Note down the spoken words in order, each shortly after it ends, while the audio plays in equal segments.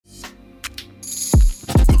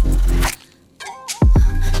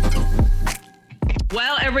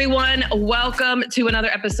everyone. Welcome to another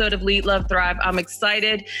episode of Lead, Love, Thrive. I'm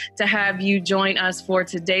excited to have you join us for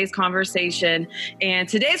today's conversation. And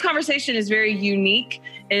today's conversation is very unique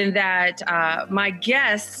in that my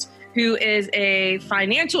guest, who is a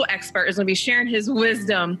financial expert, is going to be sharing his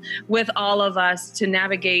wisdom with all of us to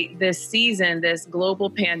navigate this season, this global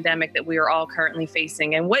pandemic that we are all currently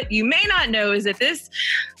facing. And what you may not know is that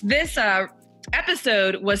this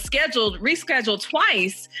episode was rescheduled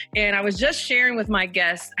twice. And I was just sharing with my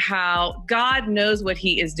guests how God knows what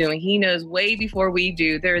he is doing. He knows way before we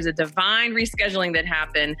do. There is a divine rescheduling that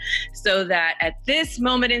happened so that at this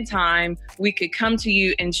moment in time, we could come to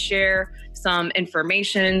you and share some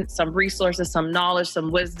information, some resources, some knowledge,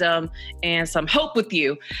 some wisdom, and some hope with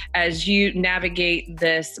you as you navigate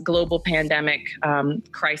this global pandemic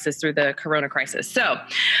crisis through the corona crisis. So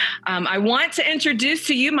I want to introduce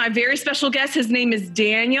to you my very special guest. His name is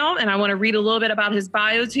Daniel, and I want to read a little bit about his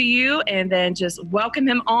bio to you and then just welcome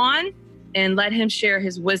him on and let him share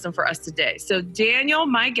his wisdom for us today. So Daniel,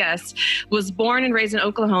 my guest, was born and raised in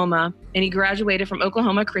Oklahoma, and he graduated from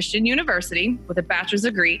Oklahoma Christian University with a bachelor's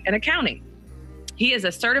degree in accounting. He is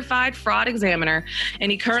a certified fraud examiner,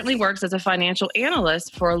 and he currently works as a financial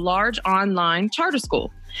analyst for a large online charter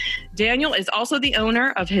school. Daniel is also the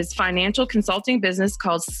owner of his financial consulting business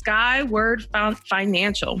called Skyward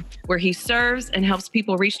Financial, where he serves and helps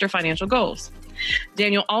people reach their financial goals.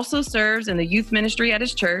 Daniel also serves in the youth ministry at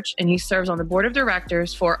his church, and he serves on the board of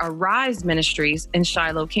directors for Arise Ministries in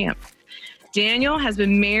Shiloh Camp. Daniel has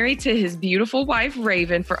been married to his beautiful wife,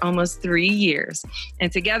 Raven, for almost 3 years.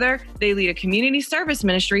 And together, they lead a community service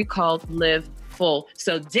ministry called Live Full.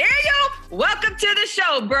 So Daniel, welcome to the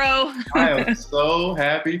show, bro. I am so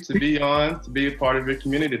happy to be a part of your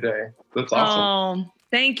community today. That's awesome. Oh,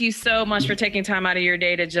 thank you so much for taking time out of your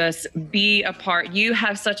day to just be a part. You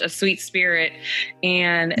have such a sweet spirit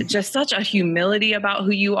and just such a humility about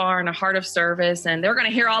who you are and a heart of service. And they're going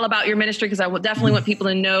to hear all about your ministry because I will definitely want people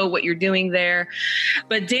to know what you're doing there.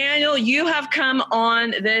 But Daniel, you have come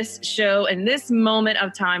on this show in this moment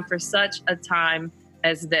of time for such a time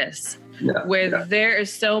as this, where there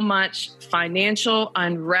is so much financial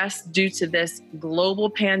unrest due to this global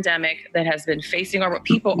pandemic that has been facing our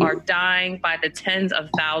people are dying by the tens of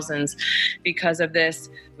thousands because of this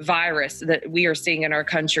virus that we are seeing in our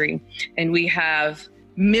country. And we have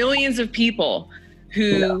millions of people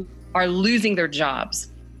who are losing their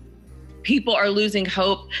jobs. People are losing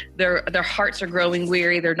hope. Their hearts are growing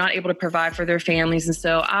weary. They're not able to provide for their families. And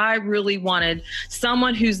so I really wanted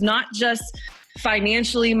someone who's not just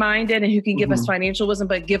financially minded and who can give us financial wisdom,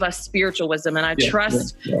 but give us spiritual wisdom. And I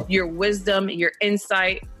trust your wisdom, your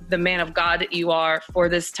insight, the man of God that you are for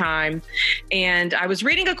this time. And I was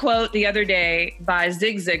reading a quote the other day by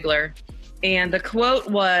Zig Ziglar, and the quote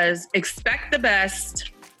was, "Expect the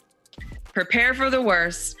best, prepare for the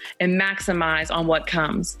worst, and maximize on what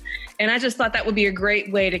comes." And I just thought that would be a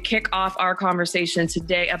great way to kick off our conversation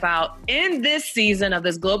today about, in this season of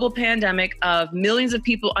this global pandemic of millions of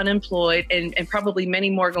people unemployed and probably many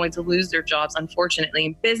more going to lose their jobs, unfortunately,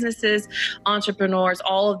 in businesses, entrepreneurs,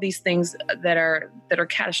 all of these things that are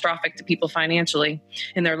catastrophic to people financially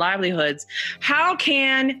in their livelihoods. How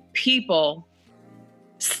can people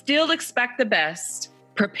still expect the best,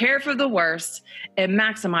 prepare for the worst, and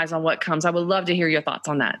maximize on what comes? I would love to hear your thoughts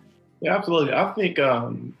on that. Yeah, absolutely. I think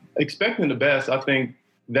expecting the best, I think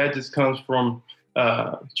that just comes from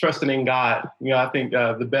trusting in God. I think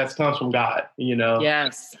the best comes from God,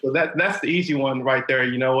 Yes. So that's the easy one right there.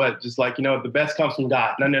 You know what? Just like, the best comes from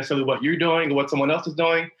God, not necessarily what you're doing or what someone else is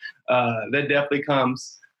doing. That definitely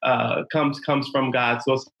comes from God.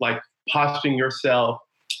 So it's like posturing yourself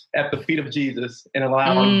at the feet of Jesus and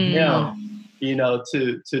allowing him,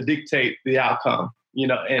 to dictate the outcome,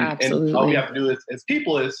 and all we have to do as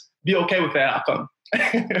people is be okay with that outcome.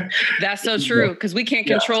 That's so true, because we can't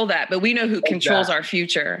control that, but we know who controls our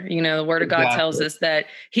future. The word of God tells us that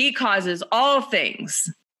he causes all things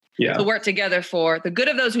to work together for the good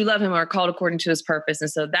of those who love him are called according to his purpose. And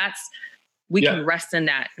so we can rest in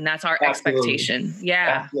that. And that's our expectation.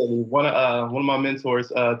 Yeah. Absolutely. One of my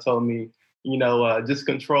mentors told me, just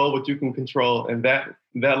control what you can control. And that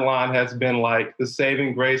line has been like the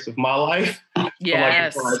saving grace of my life for like the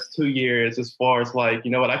last 2 years, as far as like,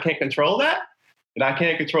 I can't control that. And I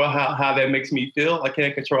can't control how that makes me feel. I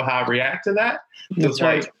can't control how I react to that. It's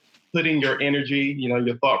like putting your energy,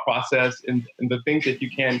 your thought process in the things that you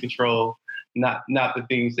can control, not the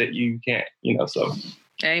things that you can't, so.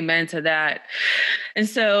 Amen to that. And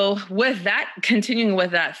so with that, continuing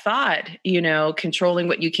with that thought, controlling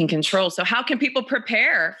what you can control. So how can people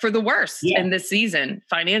prepare for the worst in this season,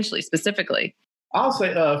 financially, specifically? I'll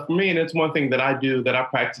say for me, and it's one thing that I do that I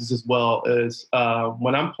practice as well is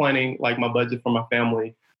when I'm planning like my budget for my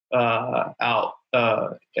family out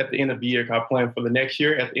at the end of the year. I plan for the next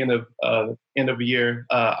year. At the end of the year,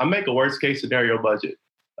 I make a worst case scenario budget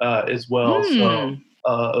as well.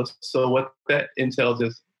 So what that entails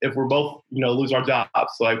is if we're both lose our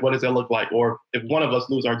jobs, like what does that look like? Or if one of us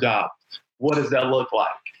lose our job, what does that look like?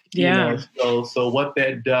 Yeah. So what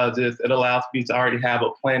that does is it allows me to already have a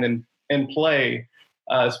plan in play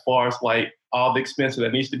as far as like all the expenses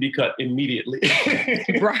that needs to be cut immediately.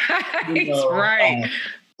 Right. Right.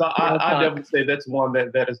 So I definitely say that's one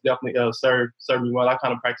that has definitely served me well. I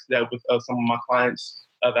kind of practice that with some of my clients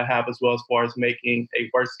that I have as well, as far as making a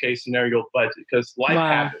worst case scenario budget, because life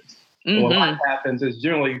happens. Mm-hmm. When life happens, it's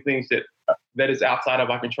generally things that is outside of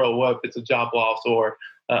our control. Well, if it's a job loss or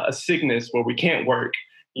a sickness where we can't work,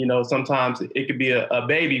 sometimes it could be a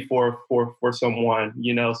baby for someone,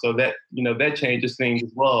 so that, that changes things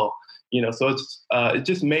as well. So it's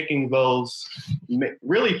just making those,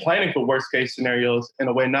 really planning for worst case scenarios in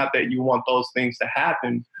a way, not that you want those things to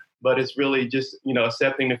happen, but it's really just,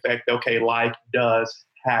 accepting the fact that, okay, life does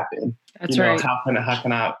happen. That's right. How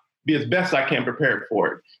can I be as best I can prepared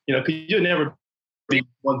for it? Because you'll never be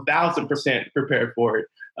 1000% prepared for it,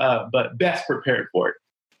 but best prepared for it.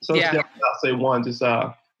 So it's definitely, I'll say one, just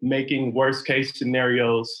making worst case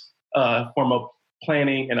scenarios from a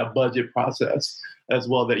planning and a budget process as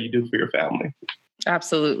well that you do for your family.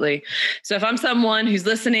 Absolutely. So if I'm someone who's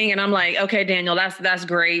listening and I'm like, okay, Daniel, that's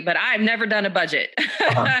great, but I've never done a budget,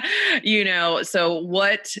 so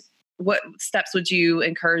what steps would you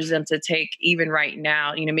encourage them to take even right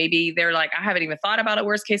now? Maybe they're like, I haven't even thought about a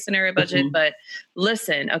worst case scenario budget, but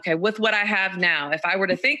listen, okay, with what I have now, if I were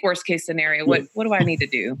to think worst case scenario, what do I need to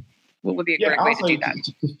do? What would be a great way to do that?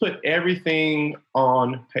 Just put everything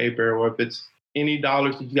on paper, or if it's any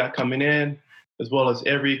dollars that you got coming in, as well as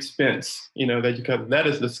every expense, that you cut. That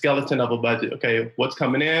is the skeleton of a budget. Okay, what's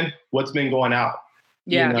coming in, what's been going out.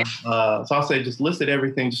 Yeah. So I'll say just list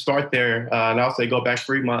everything, just start there. And I'll say go back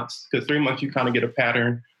 3 months, because 3 months you kind of get a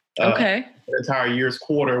pattern. Okay. The entire year's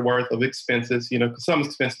quarter worth of expenses, because some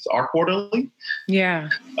expenses are quarterly. Yeah.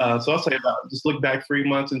 So I'll say just look back 3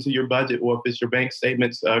 months into your budget, or if it's your bank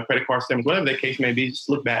statements, credit card statements, whatever the case may be, just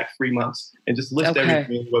look back 3 months and just list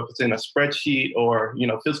everything, whether it's in a spreadsheet or,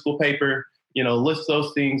 physical paper, list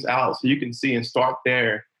those things out so you can see and start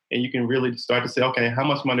there. And you can really start to say, okay, how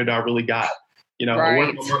much money do I really got?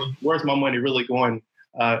 Right. Where's my money really going?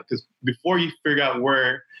 Because before you figure out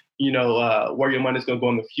where your money is going to go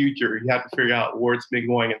in the future, you have to figure out where it's been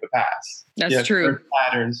going in the past. That's true.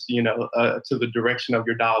 Patterns, to the direction of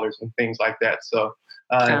your dollars and things like that. So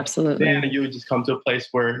absolutely. Then you would just come to a place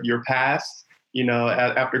where your past,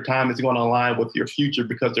 after time is going to align with your future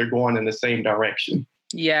because they're going in the same direction.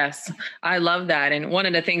 Yes, I love that. And one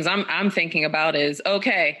of the things I'm thinking about is,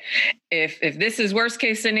 okay, if this is worst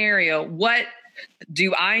case scenario, what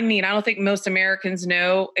do I need? I don't think most Americans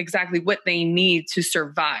know exactly what they need to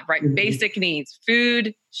survive, right? Mm-hmm. Basic needs,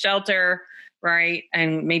 food, shelter, right?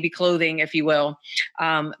 And maybe clothing, if you will.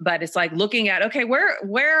 But it's like looking at, okay,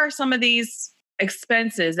 where are some of these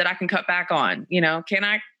expenses that I can cut back on? Can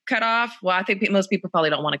I cut off? Well, I think most people probably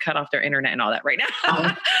don't want to cut off their internet and all that right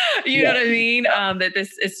now. You know what I mean? That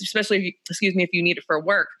this is, especially if you need it for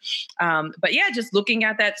work. But yeah, just looking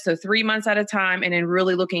at that. So 3 months at a time, and then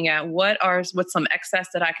really looking at what's some excess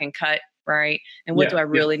that I can cut, right? And what do I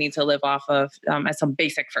really need to live off of as some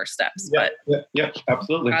basic first steps. Yeah,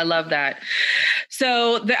 absolutely. I love that.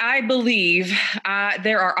 So I believe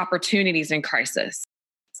there are opportunities in crisis.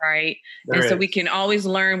 Right. So we can always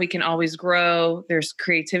learn, we can always grow. There's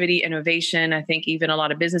creativity, innovation. I think even a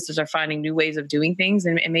lot of businesses are finding new ways of doing things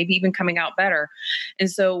and maybe even coming out better. And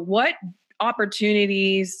so what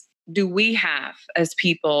opportunities do we have as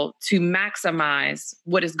people to maximize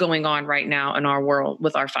what is going on right now in our world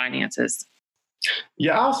with our finances?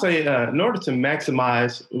 Yeah, I'll say in order to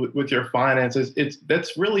maximize with your finances,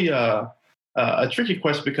 that's really a tricky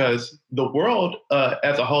question, because the world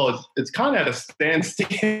as a whole it's kind of at a standstill.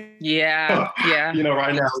 Yeah.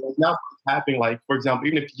 Right now, it's not happening. Like, for example,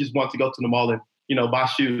 even if you just want to go to the mall and buy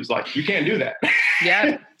shoes, like you can't do that.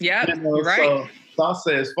 Yeah. Right. So I'll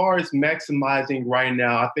say, as far as maximizing right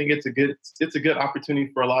now, I think it's a good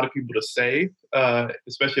opportunity for a lot of people to save,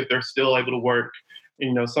 especially if they're still able to work.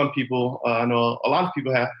 Some people, I know a lot of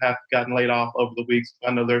people have gotten laid off over the weeks.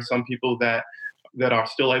 I know there's some people that are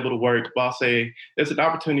still able to work. But I'll say it's an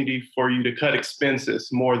opportunity for you to cut expenses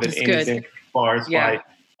more than anything, as far as like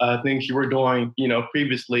things you were doing,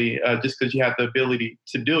 previously, just because you had the ability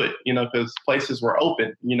to do it, because places were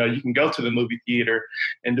open. You can go to the movie theater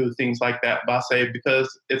and do things like that. But I say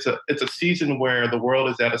because it's a season where the world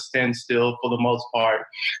is at a standstill for the most part.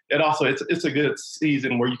 And also it's a good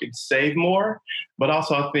season where you can save more. But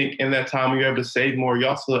also I think in that time when you're able to save more, you're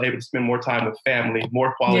also able to spend more time with family,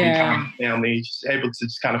 more quality time with family, just able to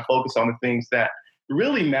just kind of focus on the things that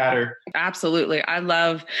really matter. Absolutely. I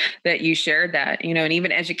love that you shared that, and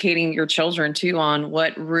even educating your children too on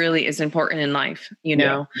what really is important in life.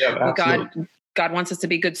 God wants us to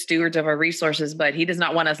be good stewards of our resources, but he does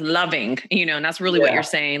not want us loving, and that's really what you're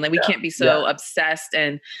saying. Like we can't be so obsessed,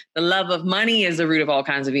 and the love of money is the root of all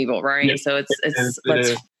kinds of evil. Right. Yeah. So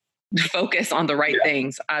let's focus on the right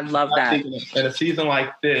things. I love that. In a season like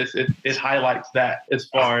this, it highlights that as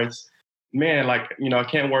far as, man, like, I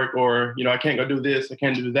can't work, or, I can't go do this, I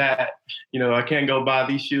can't do that, I can't go buy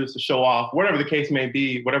these shoes to show off, whatever the case may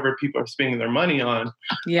be, whatever people are spending their money on.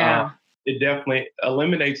 It definitely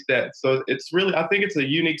eliminates that. So it's really, I think it's a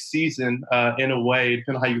unique season in a way,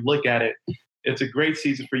 depending on how you look at it. It's a great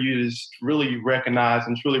season for you to just really recognize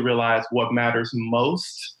and truly realize what matters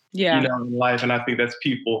most. In life. And I think that's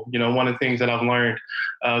people. One of the things that I've learned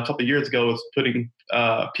a couple of years ago is putting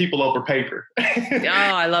people over paper.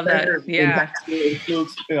 I love that. Yeah. It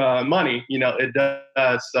includes money, it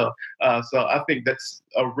does. So I think that's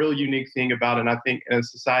a real unique thing about it. And I think in a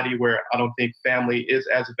society where I don't think family is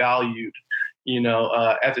as valued,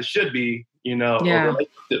 as it should be, or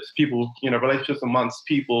relationships amongst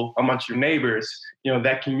people, amongst your neighbors,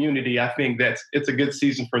 that community, I think it's a good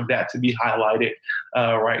season for that to be highlighted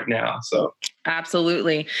right now. So.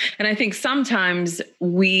 Absolutely. And I think sometimes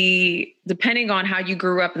depending on how you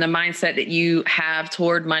grew up and the mindset that you have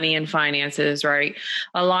toward money and finances, right?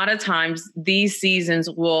 A lot of times these seasons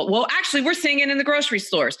actually, we're seeing it in the grocery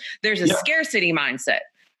stores. There's a scarcity mindset.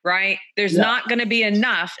 Right? There's not going to be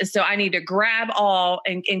enough. And so I need to grab all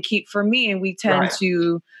and keep for me. And we tend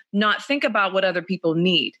to not think about what other people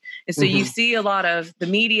need. And so you see a lot of the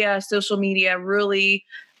media, social media really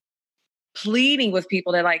pleading with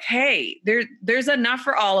people. They're like, hey, there's enough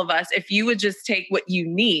for all of us if you would just take what you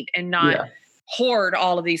need and not hoard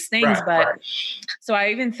all of these things. So I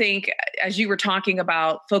even think as you were talking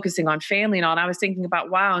about focusing on family and all, and I was thinking about,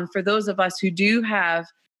 wow. And for those of us who do have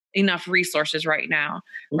enough resources right now,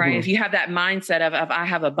 right? If you have that mindset of I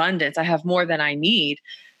have abundance, I have more than I need,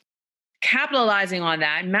 capitalizing on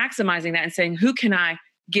that and maximizing that and saying, who can I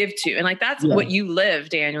give to? And like, that's what you live,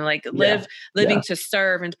 Daniel, like living to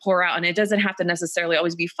serve and pour out. And it doesn't have to necessarily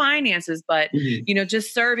always be finances, but,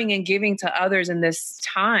 just serving and giving to others in this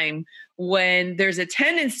time when there's a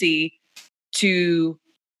tendency to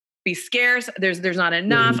be scarce. There's not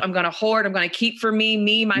enough. I'm going to hoard. I'm going to keep for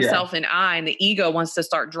me, myself, and I. And the ego wants to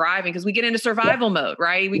start driving because we get into survival mode,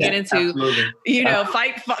 right? We get into,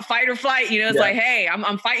 fight or flight. It's like, hey,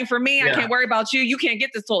 I'm fighting for me. I can't worry about you. You can't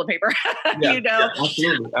get this toilet paper.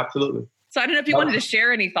 Absolutely. So I don't know if you wanted to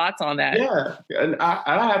share any thoughts on that. Yeah, and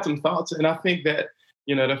I have some thoughts, and I think that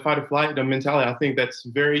the fight or flight, the mentality. I think that's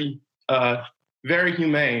very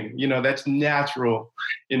humane, that's natural,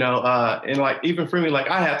 and like, even for me, like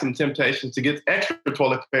I had some temptations to get extra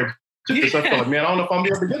toilet paper just I feel like, man, I don't know if I'm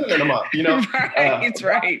ever getting it in a month,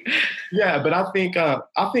 Right. Yeah. But I think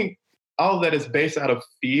all of that is based out of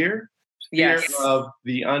fear of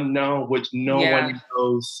the unknown, which no one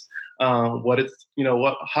knows what it's,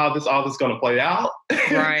 how all this going to play out.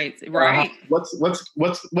 Right. What's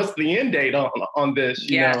the end date on this?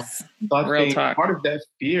 Yes. So I think part of that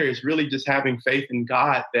fear is really just having faith in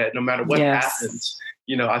God that no matter what happens,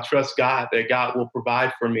 I trust God that God will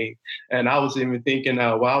provide for me. And I was even thinking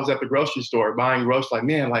while I was at the grocery store buying groceries, like,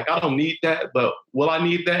 man, like I don't need that, but will I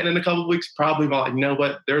need that in a couple of weeks? Probably. But like, you know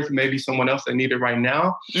what? There's maybe someone else that need it right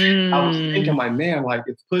now. I was thinking like, man, like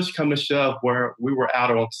if push come to shove where we were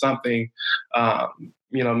out on something,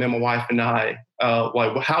 me and my wife and I,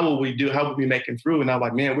 like, how will we do? How will we make it through? And I'm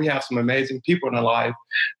like, man, we have some amazing people in our life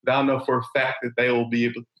that I know for a fact that they will be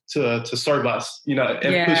able to serve us,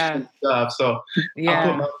 and push stuff. So I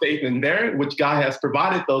put my faith in there, which God has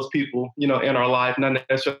provided those people, in our life, not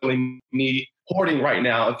necessarily me hoarding right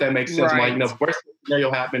now, if that makes sense. Right. Like, worst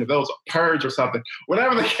scenario happen, if there was a purge or something,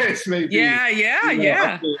 whatever the case may be.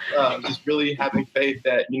 Yeah. Just really having faith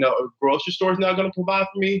that, a grocery store is not going to provide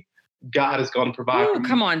for me. God is going to provide for me.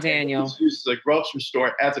 Come on, Daniel. He uses a grocery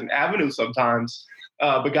store as an avenue sometimes.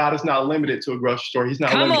 But God is not limited to a grocery store. He's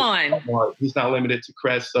not limited to Walmart. He's not limited to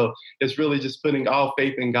Crest. So it's really just putting all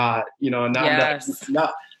faith in God, and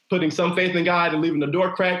not putting some faith in God and leaving the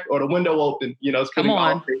door cracked or the window open. You know, it's putting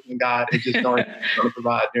all faith in God and just knowing He's going to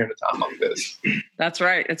provide during a time like this. That's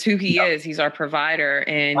right. That's who He is. He's our provider.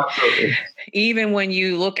 And absolutely. Even when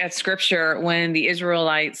you look at scripture, when the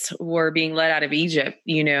Israelites were being led out of Egypt,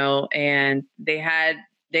 you know, and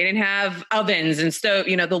they didn't have ovens and stove,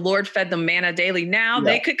 you know, the Lord fed them manna daily. Now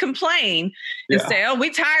they could complain and say, oh, we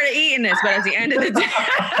tired of eating this. But at the end of the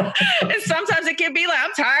day, and sometimes it can be like,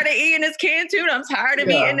 I'm tired of eating this canned tuna. I'm tired of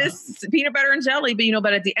eating this peanut butter and jelly. But, you know,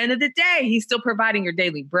 but at the end of the day, He's still providing your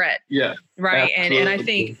daily bread. Yeah. Right. And I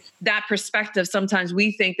think that perspective, sometimes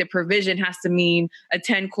we think that provision has to mean a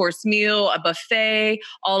 10-course meal, a buffet,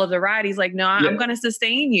 all of the varieties. Like, no, I'm going to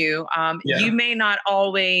sustain you. You may not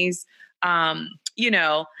always, you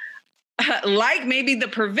know, like maybe the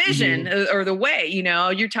provision or the way, you know,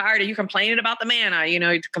 you're tired, you're complaining about the manna, you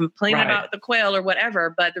know, you're complaining about the quail or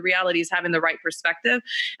whatever, but the reality is having the right perspective.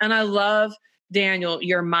 And I love, Daniel,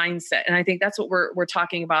 your mindset. And I think that's what we're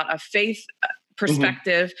talking about, a faith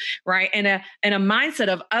perspective, right? And a mindset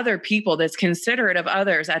of other people that's considerate of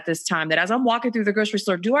others at this time, that as I'm walking through the grocery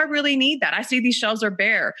store, do I really need that? I see these shelves are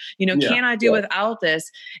bare. You know, can I do without this?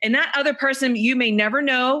 And that other person, you may never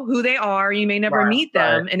know who they are. You may never meet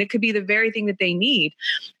them. And it could be the very thing that they need.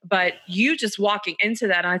 But you just walking into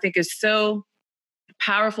that, I think is so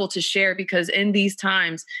powerful to share, because in these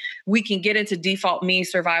times we can get into default me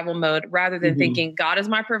survival mode rather than thinking God is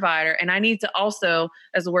my provider. And I need to also,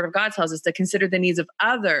 as the Word of God tells us, to consider the needs of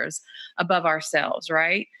others above ourselves.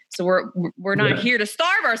 Right. So we're not here to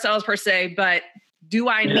starve ourselves per se, but do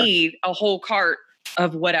I need a whole cart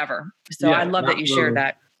of whatever? So I love that you shared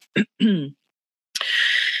that.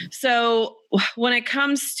 So when it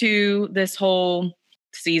comes to this whole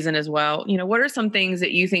season as well, you know, what are some things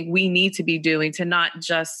that you think we need to be doing to not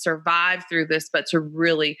just survive through this, but to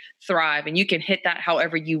really thrive? And you can hit that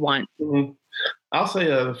however you want. I'll say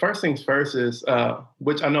the first things first is,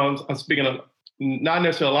 which I know I'm speaking of, not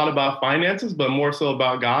necessarily a lot about finances, but more so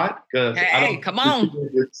about God. Because come on,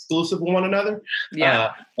 we're exclusive with one another. And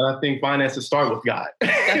I think finances start with God.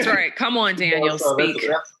 That's right. Come on, Daniel, so speak.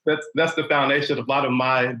 That's the foundation of a lot of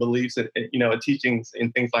my beliefs and, you know, teachings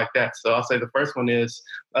and things like that. So I'll say the first one is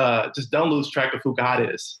just don't lose track of who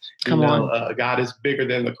God is. Come on. God is bigger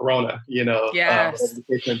than the corona. You know, whatever the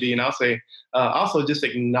case may be. And I'll say also just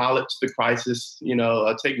acknowledge the crisis. You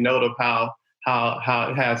know, take note of how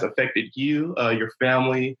it has affected you, your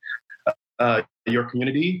family, your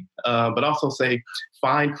community, but also say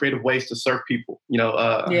find creative ways to serve people. You know,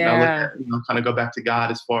 kind of go back to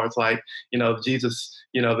God as far as like, you know, Jesus.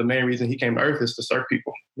 You know, the main reason He came to earth is to serve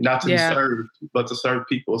people, not to be served, but to serve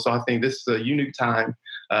people. So I think this is a unique time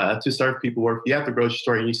to serve people. Or if you have the grocery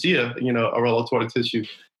store and you see a roll of toilet tissue,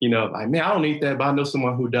 you know, like, man, I don't need that, but I know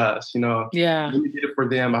someone who does. You know, let me get it for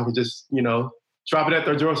them. I could just, you know, drop it at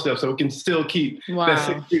their doorstep so we can still keep that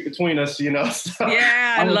 6 feet between us, you know. So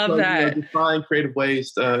I love that. You know, find creative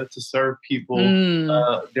ways to serve people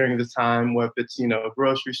during this time, whether it's, you know,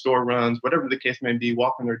 grocery store runs, whatever the case may be,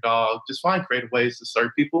 walking their dog, just find creative ways to serve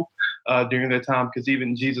people during that time, because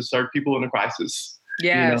even Jesus served people in a crisis.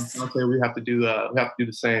 Yes. You know, I'll say we have to do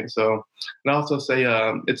the same. So, and also say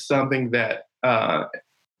it's something that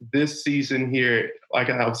this season here, like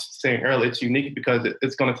I was saying earlier, it's unique because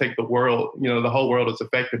it's going to take the world, you know, the whole world is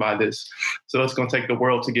affected by this. So it's going to take the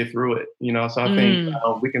world to get through it, you know. So I think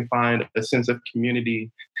we can find a sense of community,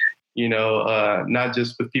 you know, not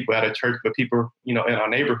just with people at a church, but people, you know, in our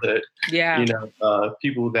neighborhood. You know,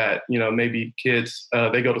 people that, you know, maybe kids,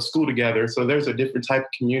 they go to school together. So there's a different type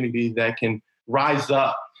of community that can rise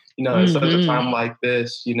up, you know, in such a time like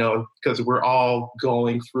this, you know, because we're all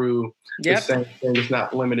going through the same thing. It's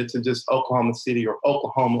not limited to just Oklahoma City or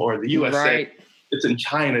Oklahoma or the USA. Right. It's in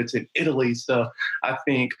China, it's in Italy. So I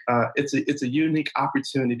think it's a unique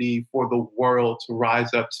opportunity for the world to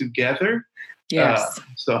rise up together.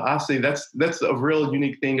 So I see that's a real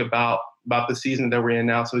unique thing about the season that we're in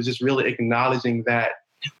now. So it's just really acknowledging that.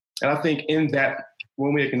 And I think in that,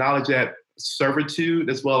 when we acknowledge that, servitude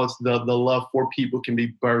as well as the love for people can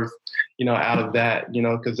be birthed, you know, out of that, you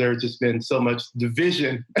know, because there's just been so much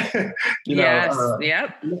division, you know,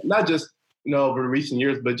 not just, you know, over recent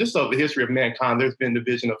years, but just over the history of mankind, there's been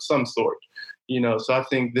division of some sort, you know. So I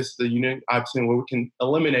think this is a unique opportunity where we can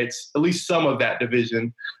eliminate at least some of that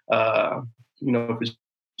division, you know, for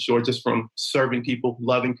sure, just from serving people,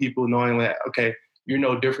 loving people, knowing that, okay, you're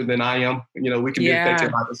no different than I am, you know, we can be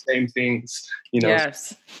affected by the same things, you know.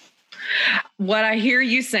 What I hear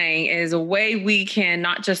you saying is a way we can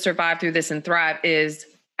not just survive through this and thrive is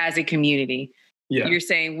as a community. You're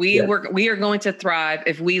saying we are going to thrive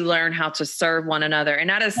if we learn how to serve one another. And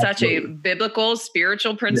that is such a biblical,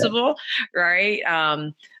 spiritual principle, right?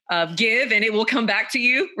 give and it will come back to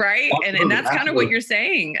you, right? And that's kind of what you're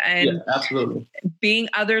saying. And absolutely. Being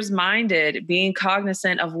others minded, being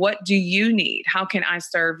cognizant of what do you need? How can I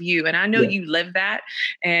serve you? And I know you live that.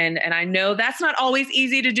 And I know that's not always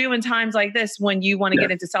easy to do in times like this when you want to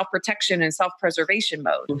get into self-protection and self-preservation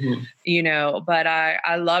mode, but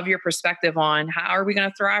I love your perspective on how are we going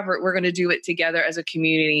to thrive? We're going to do it together as a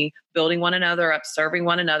community, building one another up, serving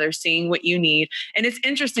one another, seeing what you need. And it's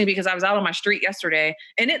interesting because I was out on my street yesterday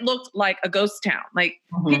and it looked like a ghost town. Like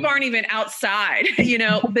people aren't even outside,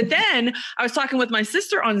 but then I was talking with my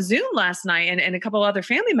sister on Zoom last night and a couple other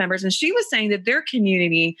family members. And she was saying that their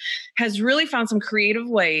community has really found some creative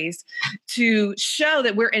ways to show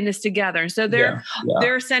that we're in this together. And so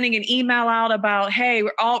they're sending an email out about, hey,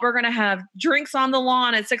 we're going to have drinks on the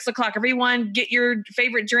lawn at 6:00. Everyone get your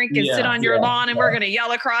favorite drink and sit on your lawn and we're going to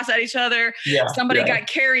yell across at each other. Somebody got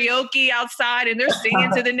karaoke outside and they're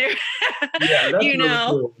singing to the new, really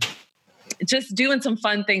cool. Just doing some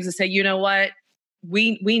fun things to say, you know what,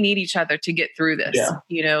 we need each other to get through this.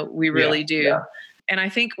 We really do. And I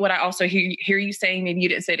think what I also hear you saying, maybe you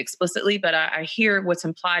didn't say it explicitly, but I hear what's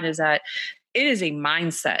implied is that it is a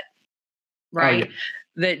mindset, right?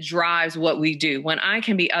 That drives what we do. When I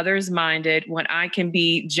can be others minded, when I can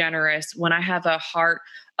be generous, when I have a heart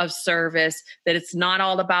of service, that it's not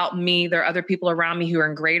all about me. There are other people around me who are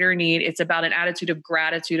in greater need. It's about an attitude of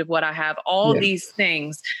gratitude of what I have. All these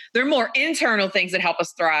things, they're more internal things that help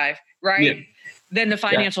us thrive, right? Than the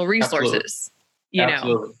financial resources,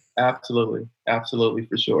 Absolutely.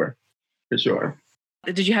 For sure.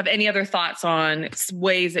 Did you have any other thoughts on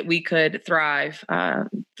ways that we could thrive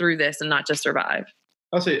through this and not just survive?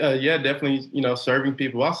 I'll say, definitely, serving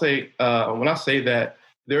people. I'll say, when I say that,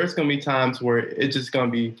 there's going to be times where it's just going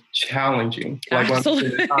to be challenging. Like when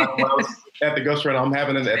I was at the grocery store, I'm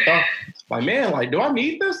having that thought, like, man, like, do I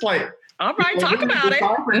need this? Like, all right, talk about it.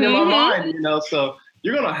 In my mind, so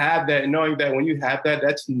you're going to have that, and knowing that when you have that,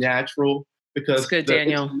 that's natural because good,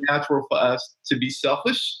 Daniel. It's natural for us to be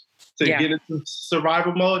selfish, to get into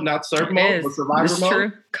survival mode, not surf mode, but survival mode.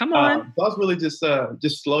 True. Come on. So I was really just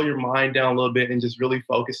slow your mind down a little bit and just really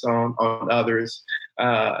focus on others.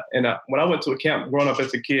 And when I went to a camp growing up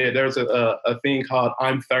as a kid, there was a thing called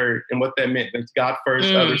I'm third. And what that meant is God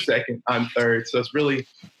first, others second, I'm third. So it's really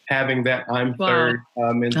having that I'm third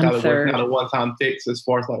mentality where it's not a one-time fix as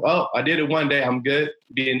far as like, oh, I did it one day, I'm good.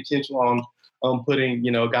 Be intentional on putting,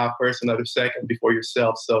 God first and others second before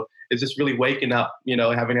yourself. So it's just really waking up,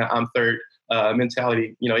 having an I'm third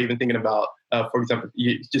mentality, even thinking about, for example,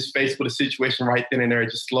 you just faced with a situation right then and there,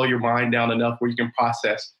 just slow your mind down enough where you can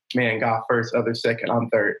process, man, God first, others second, I'm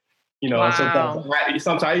third.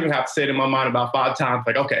 Sometimes I even have to say it in my mind about 5 times,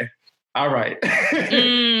 like, okay, all right.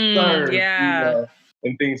 Third,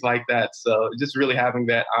 and things like that. So just really having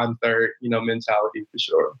that I'm third, mentality for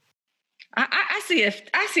sure. I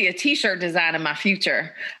see a T-shirt design in my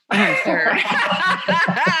future. I'm third.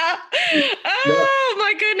 Oh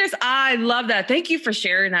my goodness. I love that. Thank you for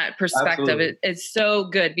sharing that perspective. It's so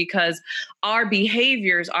good because our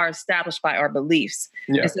behaviors are established by our beliefs.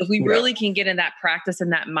 And so if we really can get in that practice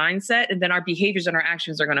and that mindset, and then our behaviors and our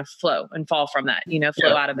actions are going to flow and fall from that,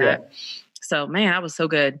 flow out of that. So, man, that was so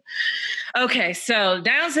good. Okay, so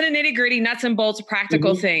down to the nitty gritty, nuts and bolts,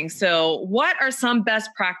 practical things. So what are some best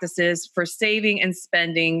practices for saving and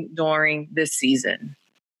spending during this season?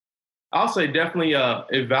 I'll say definitely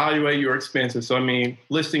evaluate your expenses. So,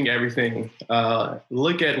 listing everything.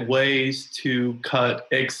 Look at ways to cut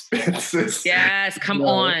expenses. Yes, come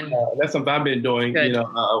on. That's something I've been doing,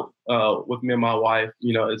 with me and my wife,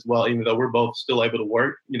 as well, even though we're both still able to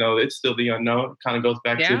work, it's still the unknown. It kind of goes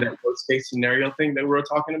back to that worst case scenario thing that we were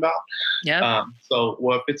talking about. Yeah. So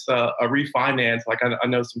if it's a refinance, like I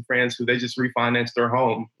know some friends who they just refinanced their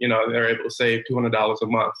home, they're able to save $200 a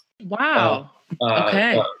month. Wow.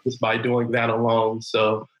 Just by doing that alone.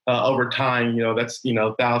 So over time, that's,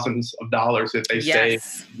 thousands of dollars that they save.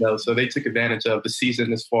 So they took advantage of the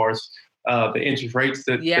season as far as the interest rates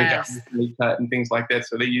that they got recently cut and things like that.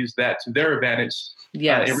 So they use that to their advantage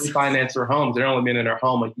and refinance their homes. They're only been in their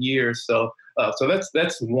home a year. So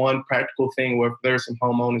that's one practical thing where there's some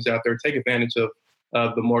homeowners out there, take advantage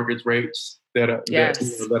of the mortgage rates that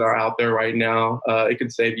are out there right now. It can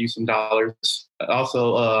save you some dollars.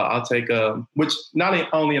 Also, I'll take, which not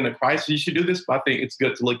only in the crisis, you should do this, but I think it's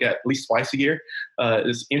good to look at least twice a year,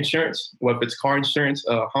 is insurance, whether it's car insurance,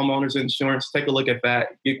 homeowners insurance. Take a look at that,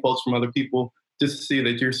 get quotes from other people just to see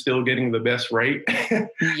that you're still getting the best rate.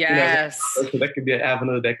 Yes. So that could be an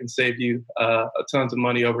avenue that can save you tons of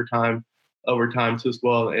money over time too as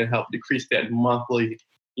well, and help decrease that monthly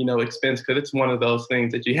expense, because it's one of those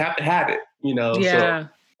things that you have to have it, So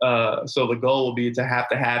So the goal will be to have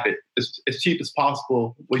it as cheap as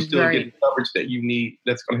possible. We still get the coverage that you need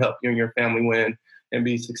that's going to help you and your family win and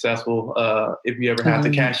be successful if you ever have to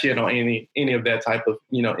cash in on any of that type of,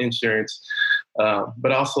 insurance.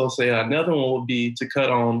 But also say another one would be to cut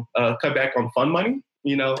back on fund money,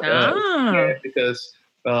 because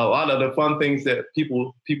a lot of the fun things that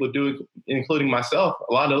people do, including myself,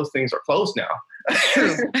 a lot of those things are closed now.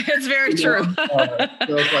 True. It's very true.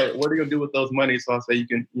 So it's like, what are you gonna do with those money? So I'll say you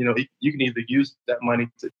can either use that money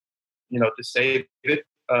to, to save it,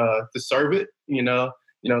 to serve it, to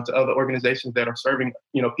other organizations that are serving,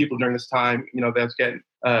 people during this time, it's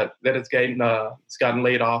gotten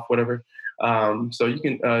laid off, whatever. So you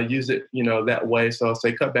can use it, that way. So I'll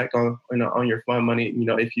say cut back on your fund money,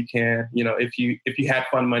 if you can, if you have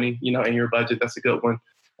fund money, in your budget, that's a good one.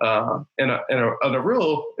 And a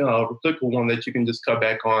real applicable one that you can just cut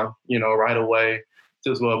back on, right away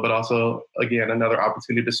as well. But also, again, another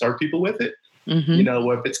opportunity to serve people with it.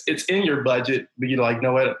 If it's in your budget, but you're like,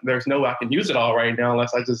 no, there's no way I can use it all right now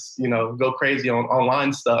unless I just, go crazy on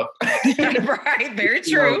online stuff. Right. Very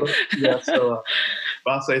true. So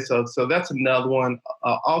I'll say so. So that's another one.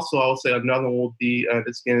 Also, I would say another one will be,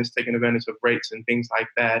 this again is taking advantage of rates and things like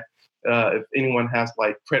that. If anyone has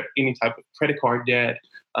like any type of credit card debt,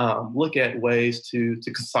 look at ways to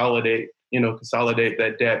consolidate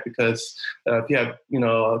that debt, because if you have,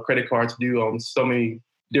 credit cards due on so many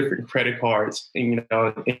different credit cards and,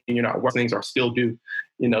 and you're not working, things are still due,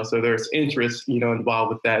 so there's interest,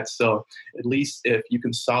 involved with that. So at least if you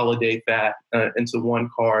consolidate that into one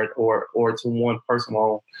card or to one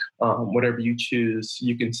personal, whatever you choose,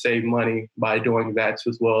 you can save money by doing that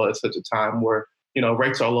too, as well at such a time where,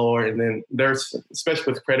 rates are lower. And then there's,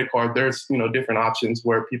 especially with credit card, there's, different options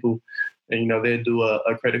where people, they do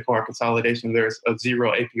a credit card consolidation. There's a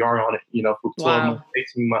 0 APR on it, for 12 months,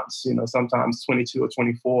 18 months, sometimes 22 or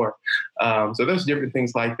 24. So there's different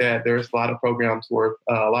things like that. There's a lot of programs where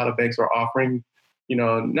a lot of banks are offering,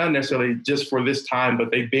 not necessarily just for this time,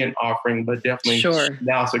 but they've been offering, but definitely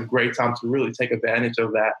now it's a great time to really take advantage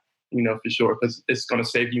of that, for sure, because it's going to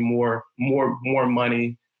save you more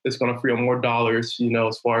money. It's going to free up more dollars,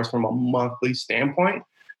 as far as from a monthly standpoint,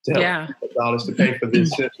 to help dollars to pay for the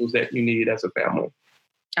essentials that you need as a family.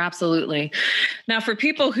 Absolutely. Now, for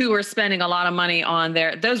people who are spending a lot of money on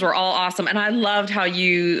those were all awesome. And I loved how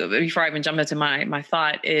before I even jump into my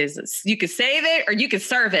thought is you could save it or you could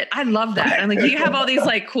serve it. I love that. And like you have all these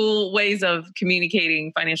like cool ways of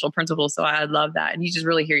communicating financial principles. So I love that. And you just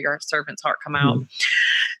really hear your servant's heart come out.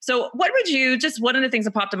 So what would one of the things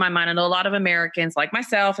that popped in my mind, I know a lot of Americans like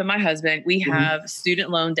myself and my husband, we have student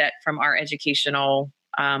loan debt from our educational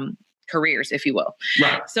careers, if you will.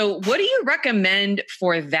 Right. So what do you recommend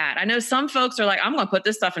for that? I know some folks are like, I'm going to put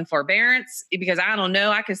this stuff in forbearance because I don't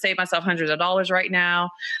know, I can save myself hundreds of dollars right now.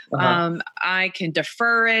 I can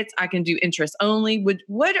defer it. I can do interest only.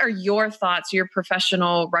 What are your thoughts, your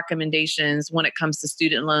professional recommendations when it comes to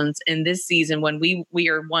student loans in this season when we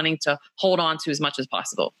are wanting to hold on to as much as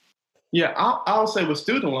possible? Yeah, I'll say with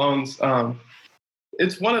student loans,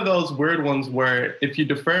 it's one of those weird ones where if you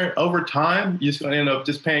defer it over time, you're just going to end up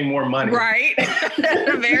just paying more money. Right.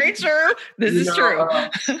 Very true. This is true. I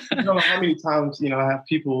don't know how many times, I have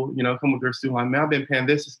people, come with their student loan. Man, I've been paying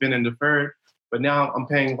this, it's been in deferred, but now I'm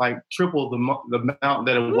paying like triple the amount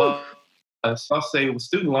that it was. So I'll say with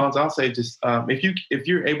student loans, I'll say just if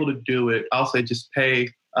you're able to do it, I'll say just pay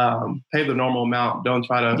the normal amount. Don't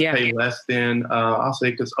try to pay less than. I'll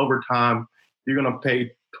say because over time you're going to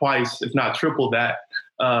pay twice, if not triple that,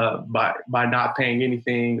 by not paying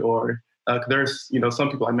anything. Or there's some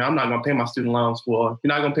people like, man, I'm not going to pay my student loans. Well, if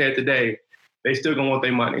you're not going to pay it today, they still going to want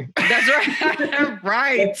their money. That's right.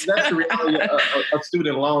 Right. That's the reality of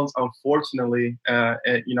student loans, unfortunately. And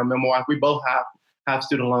me and my wife, we both have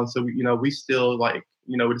student loans, so we still we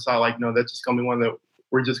decide that's just going to be one that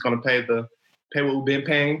we're just going to pay what we've been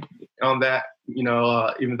paying on that.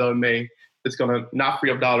 Even though it's going to not free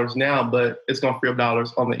up dollars now, but it's going to free up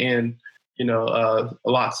dollars on the end, a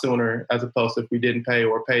lot sooner, as opposed to if we didn't pay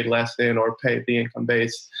or paid less than or paid the income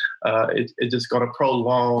base. It's just going to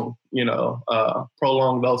prolong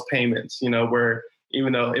those payments, where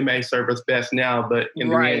even though it may serve us best now, but in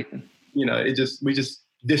the end, we just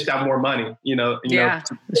dished out more money,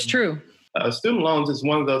 it's true. Student loans is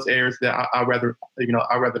one of those areas that I'd rather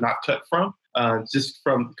not cut from. Just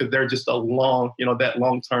because they're just a long, that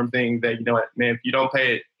long-term thing that, man, if you don't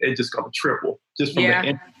pay it, it's just going to triple just from the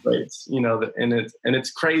interest rates, and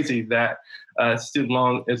it's crazy that student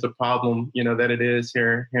loan is a problem, that it is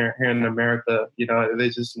here in America.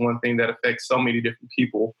 It's just one thing that affects so many different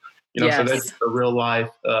people, so that's a real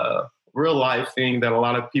life real life thing that a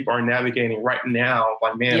lot of people are navigating right now.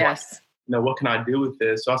 Like, man, yes. What can I do with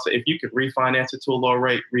this? So I say, if you could refinance it to a lower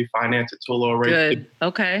rate, refinance it to a lower rate. Good.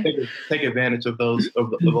 Okay. Take advantage of those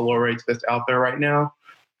of the lower rates that's out there right now.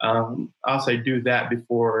 I'll say do that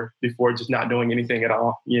before just not doing anything at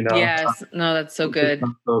all. Yes. No, that's so good.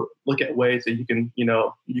 So look at ways that you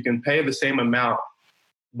can pay the same amount,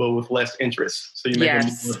 but with less interest. So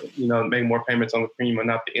you make more payments on the premium and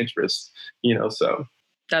not the interest. So.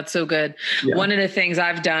 That's so good. Yeah. One of the things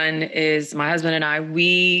I've done is my husband and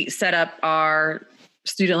we set up our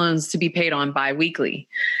student loans to be paid on bi-weekly.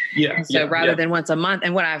 Yeah. So rather than once a month.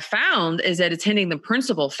 And what I've found is that it's hitting the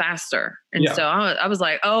principal faster. And so I was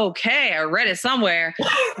like, okay, I read it somewhere.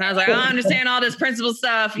 And I was like, I understand all this principal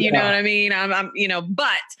stuff. You know what I mean?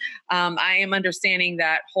 But I am understanding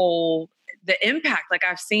that the impact, like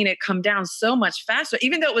I've seen it come down so much faster,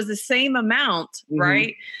 even though it was the same amount,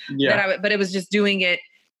 right? Yeah. But it was just doing it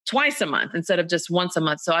twice a month instead of just once a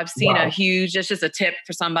month. So I've seen it's just a tip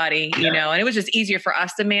for somebody, and it was just easier for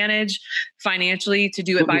us to manage financially to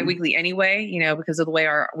do it bi-weekly anyway, because of the way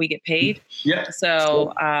we get paid. Yeah.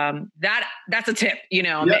 So that's a tip,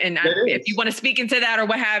 and if you want to speak into that or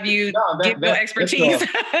what have you, give your expertise.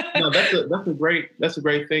 That's a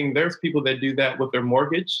great thing. There's people that do that with their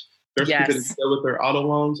mortgage. There's people that do that with their auto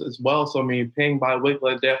loans as well. So, paying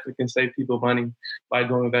bi-weekly definitely can save people money by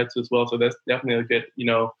doing that too as well. So that's definitely a good,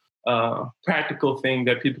 practical thing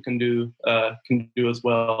that people can do as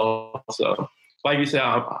well. So, like you said,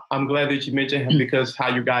 I'm glad that you mentioned because how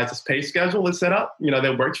your guys' pay schedule is set up,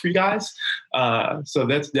 that works for you guys. So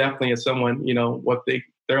that's definitely as someone, what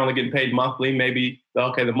they're only getting paid monthly, maybe,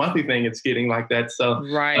 the monthly thing it's getting like that. So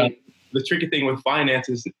the tricky thing with finance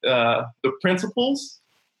is the principles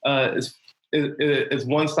is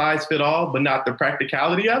one size fit all, but not the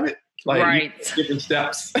practicality of it. Like different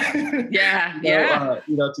steps. To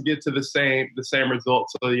get to the same result.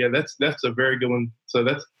 So that's a very good one. So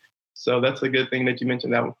that's a good thing that you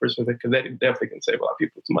mentioned that one for sure, because that definitely can save a lot of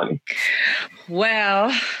people's money.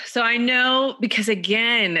 Well, so I know because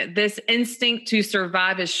again, this instinct to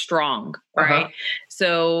survive is strong, right?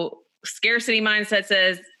 So scarcity mindset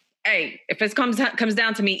says, hey, if it comes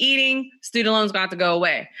down to me eating, student loans got to go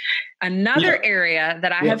away. Another area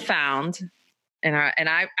that I have found, and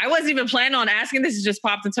I wasn't even planning on asking this, it just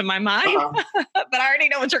popped into my mind, but I already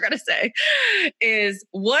know what you're going to say, is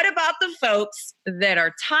what about the folks that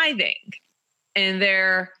are tithing and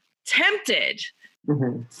they're tempted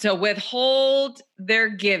to withhold their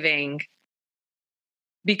giving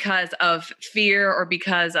because of fear or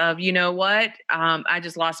because of, I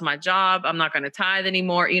just lost my job. I'm not going to tithe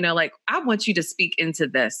anymore. I want you to speak into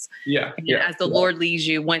this as the Lord leads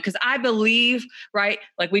you because I believe, right?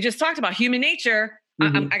 Like we just talked about human nature.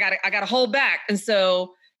 I got to hold back. And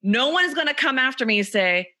so no one is going to come after me and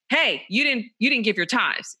say, hey, you didn't give your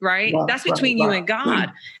tithes, right? That's between you and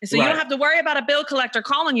God. And so you don't have to worry about a bill collector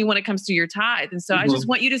calling you when it comes to your tithe. And so I just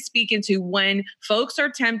want you to speak into when folks are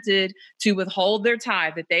tempted to withhold their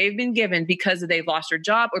tithe that they've been given because they've lost their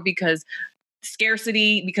job or because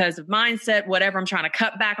scarcity, because of mindset, whatever, I'm trying to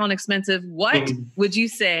cut back on expensive. What would you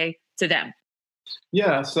say to them?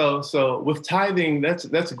 Yeah, so with tithing, that's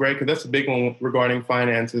great because that's a big one regarding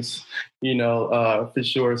finances, for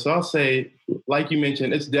sure. So I'll say, like you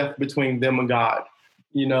mentioned, it's definitely between them and God,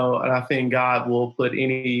 and I think God will put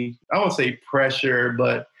I won't say pressure,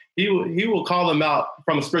 but he will call them out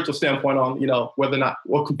from a spiritual standpoint on, whether or not,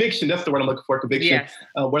 well, conviction, that's the word I'm looking for, conviction,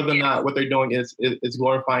 whether or not what they're doing is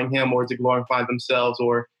glorifying him or is it glorifying themselves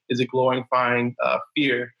or is it glorifying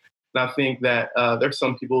fear? And I think that there's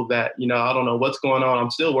some people that, I don't know what's going on. I'm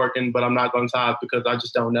still working, but I'm not going to tithe because I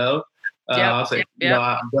just don't know. I'll say,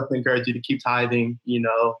 I definitely encourage you to keep tithing,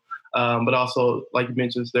 but also, like you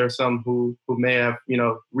mentioned, there are some who may have,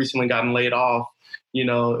 recently gotten laid off.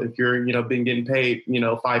 If you're, been getting paid,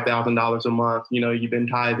 $5,000 a month, you've been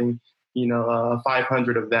tithing,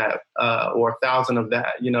 500 of that or 1,000 of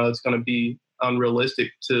that, it's going to be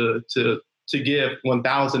unrealistic to give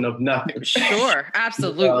 1,000 of nothing. Sure,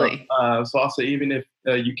 absolutely. So I'll say even if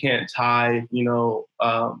you can't tithe, more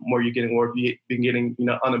you're getting, or if you've been getting,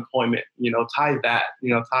 unemployment, tithe that,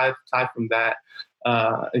 tithe from that.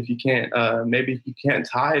 If you can't, maybe if you can't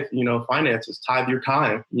tithe, finances, tithe your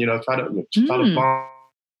time, try to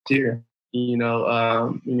volunteer.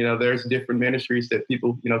 There's different ministries that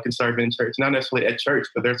people, can serve in church, not necessarily at church,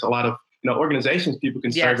 but there's a lot of, organizations people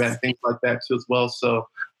can serve at, things like that too as well. So,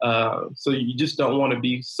 so you just don't want to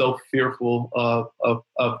be so fearful of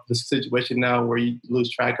the situation now where you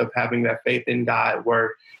lose track of having that faith in God,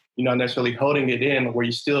 where you're not necessarily holding it in, where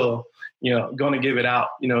you still, going to give it out,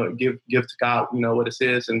 give to God, what it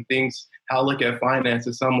is and things. How I look at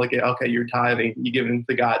finances. Some look at, okay, you're tithing, you giving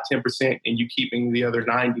to God 10% and you keeping the other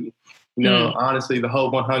 90. Honestly, the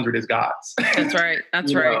whole 100 is God's. That's right.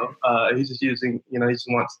 That's right. He's just using, he just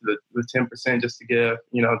wants the 10% just to give,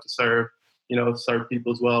 to serve, serve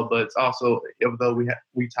people as well. But it's also, although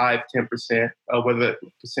we tithe 10%, whether that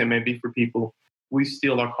percent may be for people, we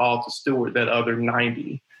still are called to steward that other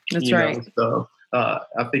 90. That's right. So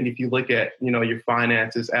I think if you look at, your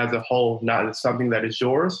finances as a whole, not as something that is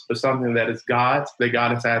yours, but something that is God's, that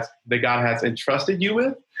God has entrusted you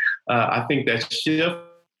with, I think that shift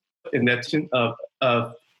in that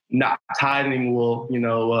of not tithing will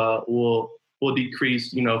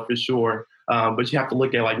decrease, for sure. But you have to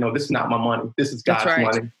look at no, this is not my money. This is God's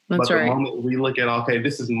money. But the moment we look at, okay,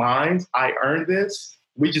 this is mine, I earned this,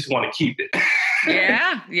 we just want to keep it.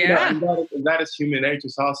 Yeah. That is human nature.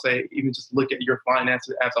 So I'll say, even just look at your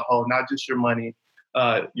finances as a whole, not just your money,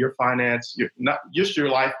 your finance, not just your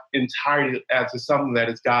life entirely as something that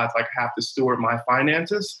is God's. Like, I have to steward my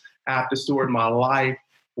finances. I have to steward my life.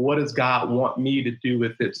 What does God want me to do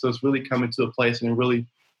with it? So it's really coming to a place and really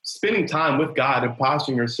spending time with God and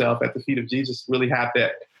posturing yourself at the feet of Jesus. Really have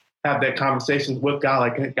that conversation with God.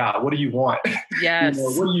 Like, hey, God, what do you want? Yes.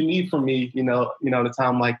 What do you need from me? In a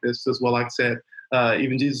time like this as well. Like I said,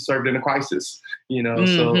 even Jesus served in a crisis.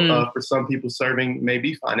 So for some people, serving may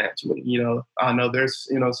be financially. I know there's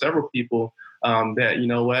several people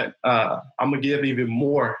that I'm gonna give even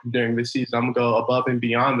more during the season. I'm gonna go above and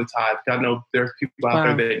beyond the tithe. I know there's people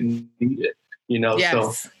out there that need it.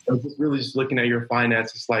 Yes. So just really just looking at your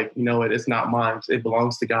finances, like, it's not mine. It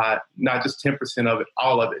belongs to God. Not just 10% of it,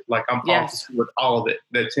 all of it. Like, I'm called to steward all of it.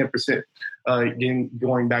 That 10%, again,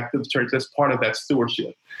 going back to the church, that's part of that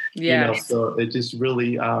stewardship. Yes. So it just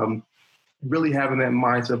really, really having that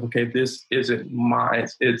mindset of, okay, this isn't mine,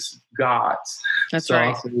 it's God's. That's so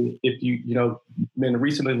right. Also, if you been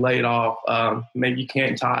recently laid off, maybe you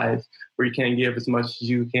can't tithe or you can't give as much as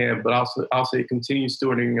you can, but also continue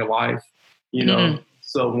stewarding your life.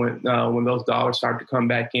 So when those dollars start to come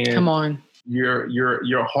back in, come on, your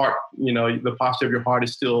heart, the posture of your heart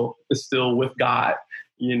is still with God,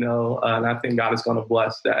 and I think God is going to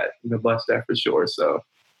bless that for sure. So.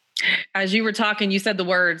 As you were talking, you said the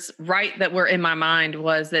words right that were in my mind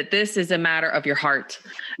was that this is a matter of your heart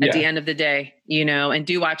at the end of the day, and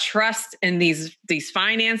do I trust in these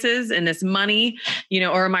finances and this money,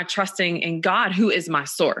 or am I trusting in God, who is my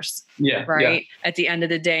source? Yeah. Right. Yeah. At the end of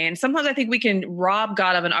the day. And sometimes I think we can rob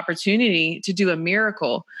God of an opportunity to do a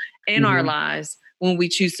miracle in our lives when we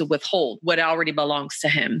choose to withhold what already belongs to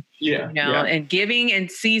him. And giving in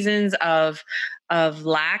seasons of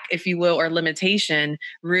lack, if you will, or limitation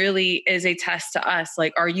really is a test to us.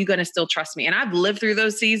 Like, are you going to still trust me? And I've lived through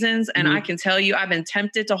those seasons and I can tell you, I've been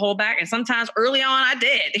tempted to hold back. And sometimes early on I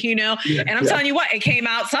did, and I'm telling you what, it came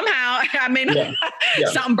out somehow. I mean,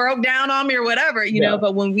 something broke down on me or whatever,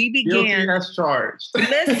 but when we began, charged.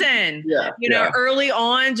 Listen, early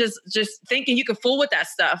on, just thinking you could fool with that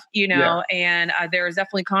stuff, and there is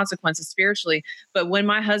definitely consequences spiritually. But when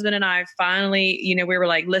my husband and I finally, we were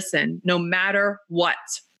like, listen, no matter what,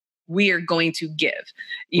 we are going to give,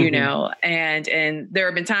 and there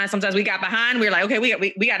have been times, sometimes we got behind, we were like, okay, we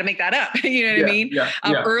got to make that up. You know what I mean?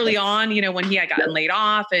 Early on, when he had gotten laid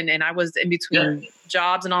off and I was in between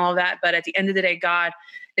jobs and all of that. But at the end of the day, God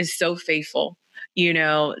is so faithful,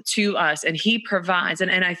 to us, and he provides.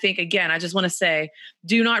 And I think, again, I just want to say,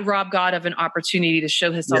 do not rob God of an opportunity to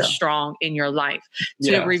show himself strong in your life,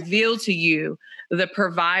 to reveal to you the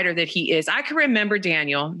provider that he is. I can remember,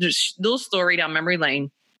 Daniel, just a little story down memory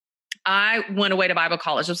lane. I went away to Bible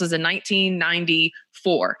college. This was in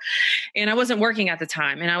 1994. And I wasn't working at the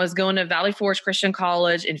time. And I was going to Valley Forge Christian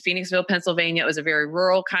College in Phoenixville, Pennsylvania. It was a very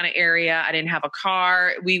rural kind of area. I didn't have a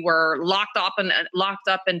car. We were locked up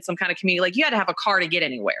in some kind of community. Like, you had to have a car to get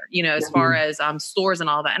anywhere, as far as stores and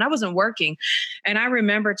all that. And I wasn't working. And I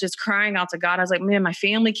remember just crying out to God. I was like, man, my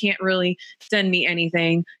family can't really send me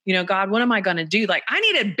anything. God, what am I going to do? Like, I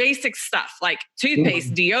needed basic stuff like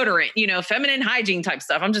toothpaste, deodorant, feminine hygiene type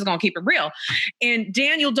stuff. I'm just going to keep it real. And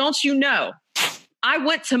Daniel, don't you know, I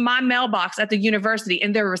went to my mailbox at the university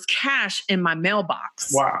and there was cash in my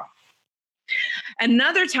mailbox. Wow.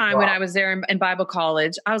 Another time when I was there in Bible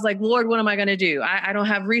college, I was like, Lord, what am I going to do? I don't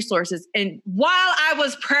have resources. And while I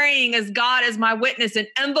was praying, as God is my witness, an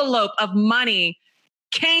envelope of money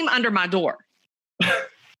came under my door. And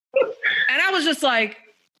I was just like,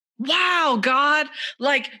 wow, God,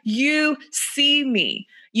 like, you see me.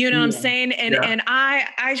 You know what I'm saying? And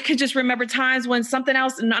I could just remember times when something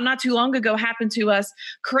else not too long ago happened to us,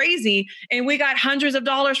 crazy, and we got hundreds of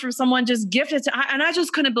dollars from someone just gifted and I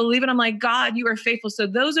just couldn't believe it. I'm like, God, you are faithful. So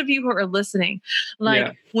those of you who are listening,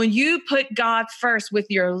 like when you put God first with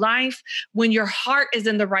your life, when your heart is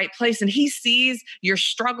in the right place and he sees your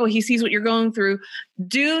struggle, he sees what you're going through,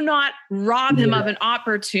 do not rob him of an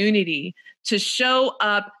opportunity to show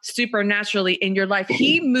up supernaturally in your life.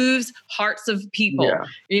 He moves hearts of people. Yeah.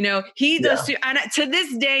 You know, he does. And to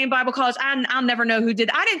this day in Bible college, I'll never know who did.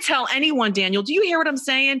 I didn't tell anyone, Daniel. Do you hear what I'm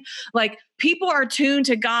saying? Like, people are tuned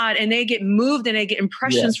to God and they get moved and they get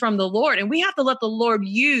impressions from the Lord. And we have to let the Lord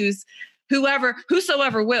use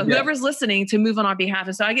whosoever will, whoever's listening to move on our behalf.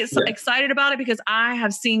 And so I get so excited about it because I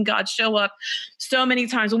have seen God show up so many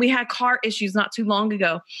times. When we had car issues not too long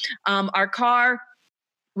ago, our car,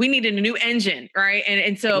 we needed a new engine, right?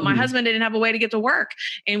 And so my husband didn't have a way to get to work.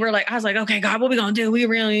 And I was like, okay, God, what are we going to do? We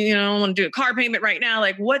really, want to do a car payment right now.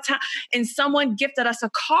 Like, what time? And someone gifted us a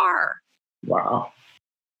car. Wow.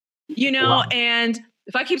 And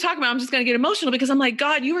if I keep talking about it, I'm just going to get emotional because I'm like,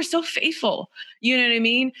 God, you are so faithful. You know what I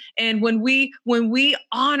mean? And when we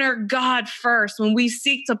honor God first, when we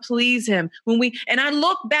seek to please him, and I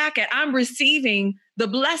look back I'm receiving the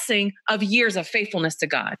blessing of years of faithfulness to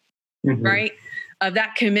God, right? Of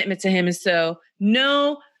that commitment to him. And so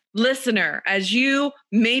no listener, as you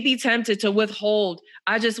may be tempted to withhold,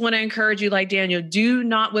 I just want to encourage you, like Daniel, do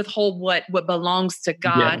not withhold what belongs to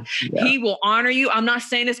God. He will honor you. I'm not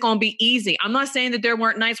saying it's going to be easy. I'm not saying that there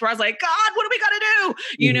weren't nights where I was like, God, what are we going to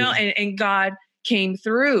do? And God came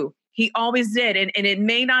through. He always did. And it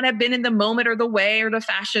may not have been in the moment or the way or the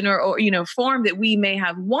fashion or form that we may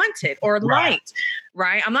have wanted or liked,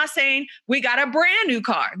 right? I'm not saying we got a brand new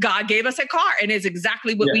car. God gave us a car and it's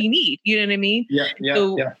exactly what we need. You know what I mean?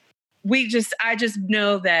 I just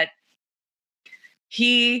know that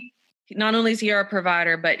he, not only is he our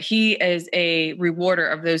provider, but he is a rewarder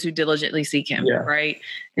of those who diligently seek him, right?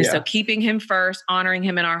 And so keeping him first, honoring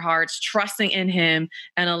him in our hearts, trusting in him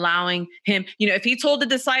and allowing him, if he told the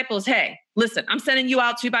disciples, hey, listen, I'm sending you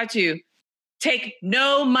out 2 by 2, take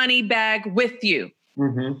no money bag with you.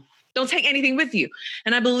 Don't take anything with you.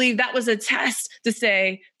 And I believe that was a test to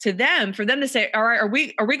say to them, for them to say, all right,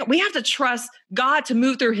 we have to trust God to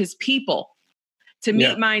move through his people, to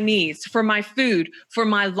meet my needs, for my food, for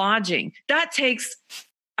my lodging. That takes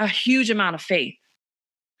a huge amount of faith.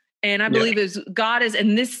 And I believe God is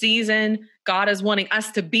in this season, God is wanting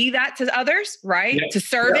us to be that to others, right? To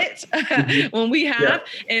serve it when we have,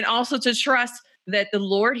 and also to trust that the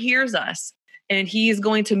Lord hears us and he is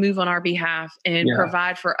going to move on our behalf and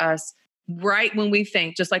provide for us right when we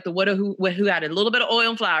think, just like the widow who had a little bit of oil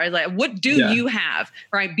and flour. It's like, what do you have,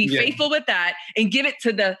 right? Be faithful with that and give it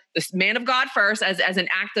to the man of God first as an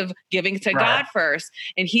act of giving to God first,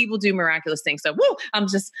 and he will do miraculous things. So, I'm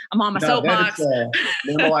on my soapbox.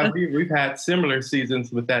 We've had similar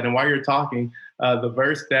seasons with that. And while you're talking, the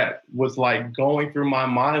verse that was like going through my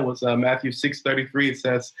mind was Matthew 6:33. It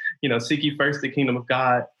says, seek ye first the kingdom of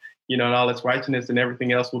God, and all its righteousness, and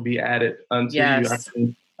everything else will be added unto you. I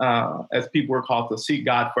think, as people are called to seek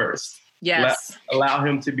God first. Allow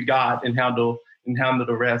him to be God and handle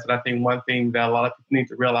the rest. And I think one thing that a lot of people need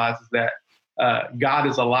to realize is that God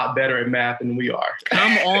is a lot better at math than we are.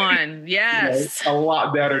 Come on. Yes. A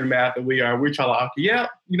lot better at math than we are. We're trying to,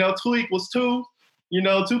 2 equals 2.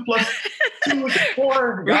 2 plus 2 is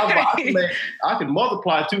 4. God, I can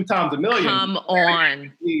multiply 2 times a million. Come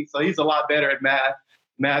on. So he's a lot better at math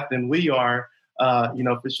than we are.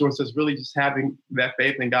 For sure. So it's really just having that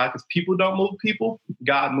faith in God, because people don't move people.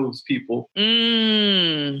 God moves people.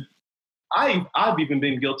 I've even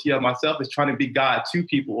been guilty of myself as trying to be God to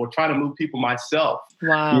people or trying to move people myself.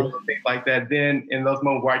 Wow. Things like that. Then in those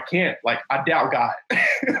moments where I can't, I doubt God.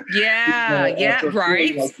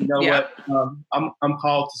 Right. What? I'm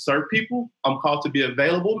called to serve people. I'm called to be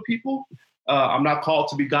available to people. I'm not called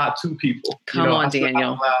to be God to people. Come on,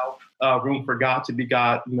 Daniel. Allow room for God to be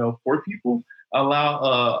God, for people.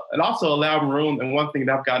 And also allow room. And one thing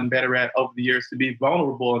that I've gotten better at over the years, to be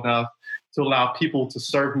vulnerable enough to allow people to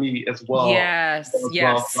serve me as well. Yes.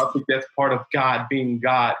 Well. So I think that's part of God being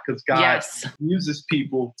God, because God uses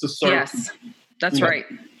people to serve people. That's right.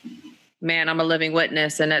 Man, I'm a living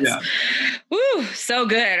witness, and it's so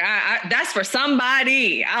good. That's for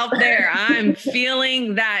somebody out there. I'm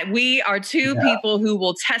feeling that we are two people who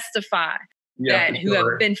will testify who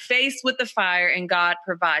have been faced with the fire, and God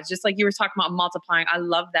provides. Just like you were talking about multiplying. I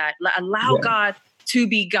love that. Allow God to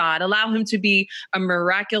be God. Allow him to be a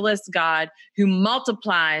miraculous God who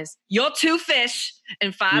multiplies your 2 fish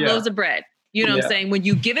and 5 loaves of bread. You know what I'm saying? When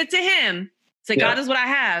you give it to him, say, God, this is what I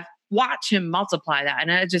have. watch him multiply that.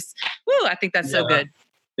 And I think that's so good.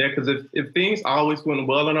 Yeah, because if things always went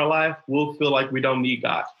well in our life, we'll feel like we don't need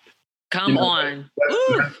God. Come on. That's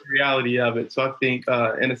the reality of it. So I think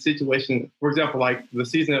in a situation, for example, like the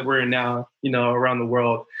season that we're in now, around the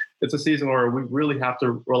world, it's a season where we really have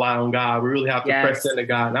to rely on God. We really have to press into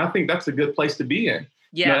God. And I think that's a good place to be in.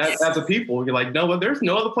 Yes. As a people, you're like, no, there's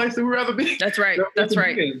no other place that we'd rather be. That's right. That's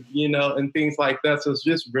right. And things like that. So it's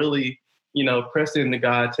just really, pressing into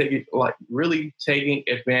God, really taking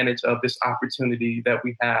advantage of this opportunity that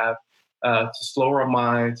we have to slow our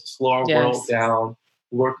minds, to slow our world down,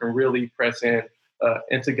 work and really press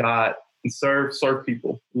into God and serve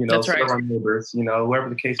people, That's right. serve our neighbors, whoever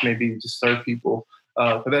the case may be, just serve people.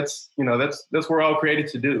 But that's what we're all created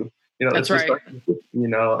to do. That's right.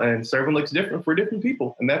 And serving looks different for different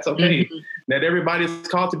people, and that's okay. Mm-hmm. Not everybody's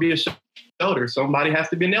called to be a shoulder. Somebody has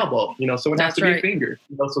to be an elbow. Someone has to be a finger.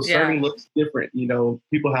 So serving looks different.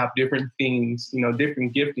 People have different things.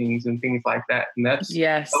 Different giftings and things like that, and that's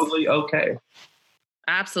totally okay.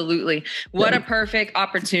 Absolutely. What a perfect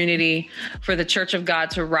opportunity for the Church of God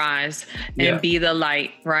to rise and be the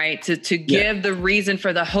light, right? To give the reason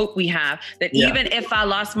for the hope we have that even if I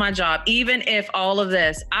lost my job, even if all of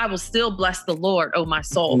this, I will still bless the Lord, oh my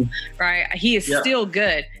soul, right? He is still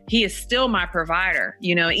good. He is still my provider.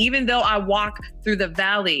 Even though I walk through the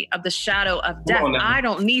valley of the shadow of death, I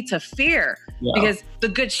don't need to fear because the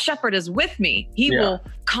good shepherd is with me. He will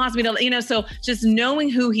cause me to, so just knowing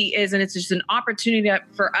who he is, and it's just an opportunity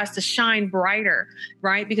for us to shine brighter,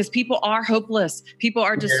 right? Because people are hopeless. People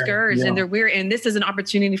are discouraged and they're weary. And this is an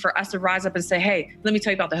opportunity for us to rise up and say, hey, let me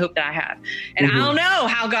tell you about the hope that I have. And I don't know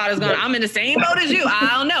how God is going to, I'm in the same boat as you. I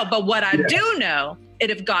don't know. But what I do know, is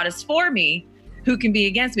if God is for me, who can be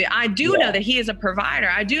against me? I do know that he is a provider.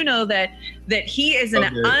 I do know that he is an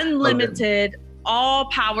unlimited,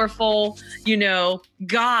 all-powerful,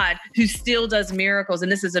 God who still does miracles.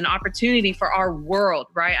 And this is an opportunity for our world,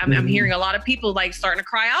 right? I'm hearing a lot of people starting to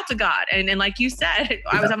cry out to God. And like you said,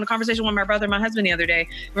 I was having a conversation with my brother and my husband the other day.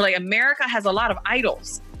 We're like, America has a lot of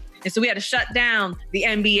idols. And so we had to shut down the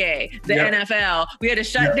NBA, the NFL. We had to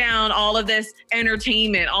shut down all of this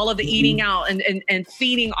entertainment, all of the eating out and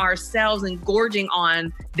feeding ourselves and gorging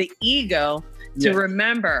on the ego to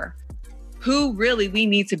remember who really we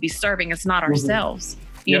need to be serving. It's not ourselves,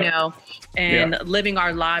 and living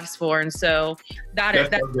our lives for. And so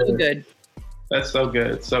that's so good. That's so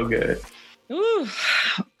good. So good. Ooh.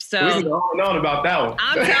 So we can go on and on about that one.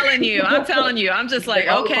 I'm telling you. I'm just like,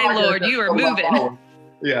 okay, Lord, you are moving.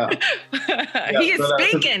 Yeah.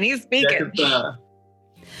 He's speaking.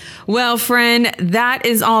 Well, friend, that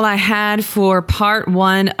is all I had for part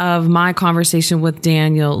 1 of my conversation with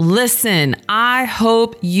Daniel. Listen, I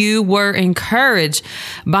hope you were encouraged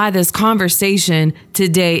by this conversation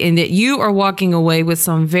today and that you are walking away with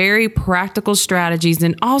some very practical strategies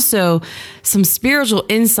and also some spiritual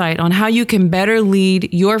insight on how you can better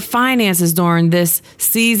lead your finances during this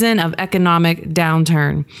season of economic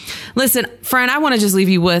downturn. Listen, friend, I want to just leave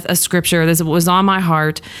you with a scripture that was on my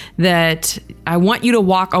heart that I want you to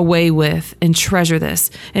walk away with and treasure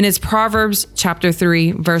this. And it's Proverbs chapter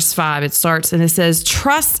 3, verse 5. It starts and it says,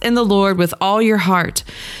 "Trust in the Lord with all your heart.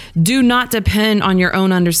 Do not depend on your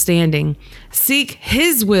own understanding. Seek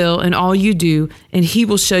his will in all you do, and he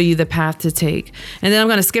will show you the path to take." And then I'm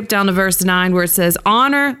going to skip down to verse 9 where it says,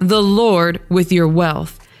 "Honor the Lord with your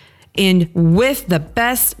wealth and with the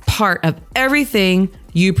best part of everything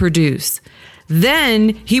you produce.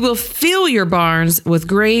 Then he will fill your barns with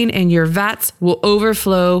grain and your vats will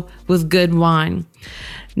overflow with good wine."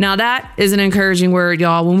 Now that is an encouraging word,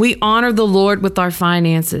 y'all. When we honor the Lord with our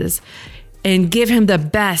finances and give him the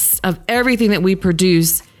best of everything that we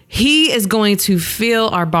produce, he is going to fill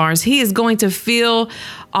our barns. He is going to fill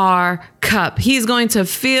our cup. He's going to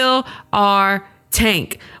fill our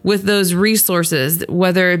tank with those resources,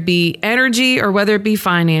 whether it be energy or whether it be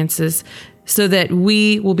finances, so that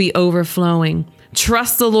we will be overflowing.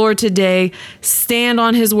 Trust the Lord today. Stand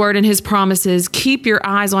on his word and his promises. Keep your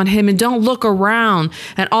eyes on him and don't look around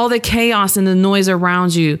at all the chaos and the noise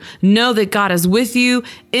around you. Know that God is with you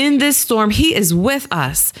in this storm. He is with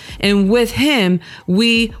us, and with him,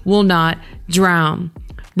 we will not drown.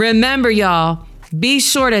 Remember, y'all, be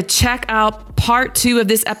sure to check out part 2 of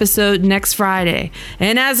this episode next Friday.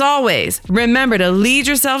 And as always, remember to lead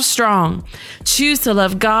yourself strong. Choose to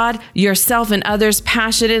love God, yourself, and others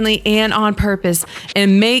passionately and on purpose,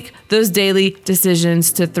 and make those daily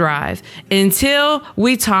decisions to thrive. Until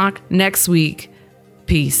we talk next week,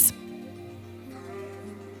 peace.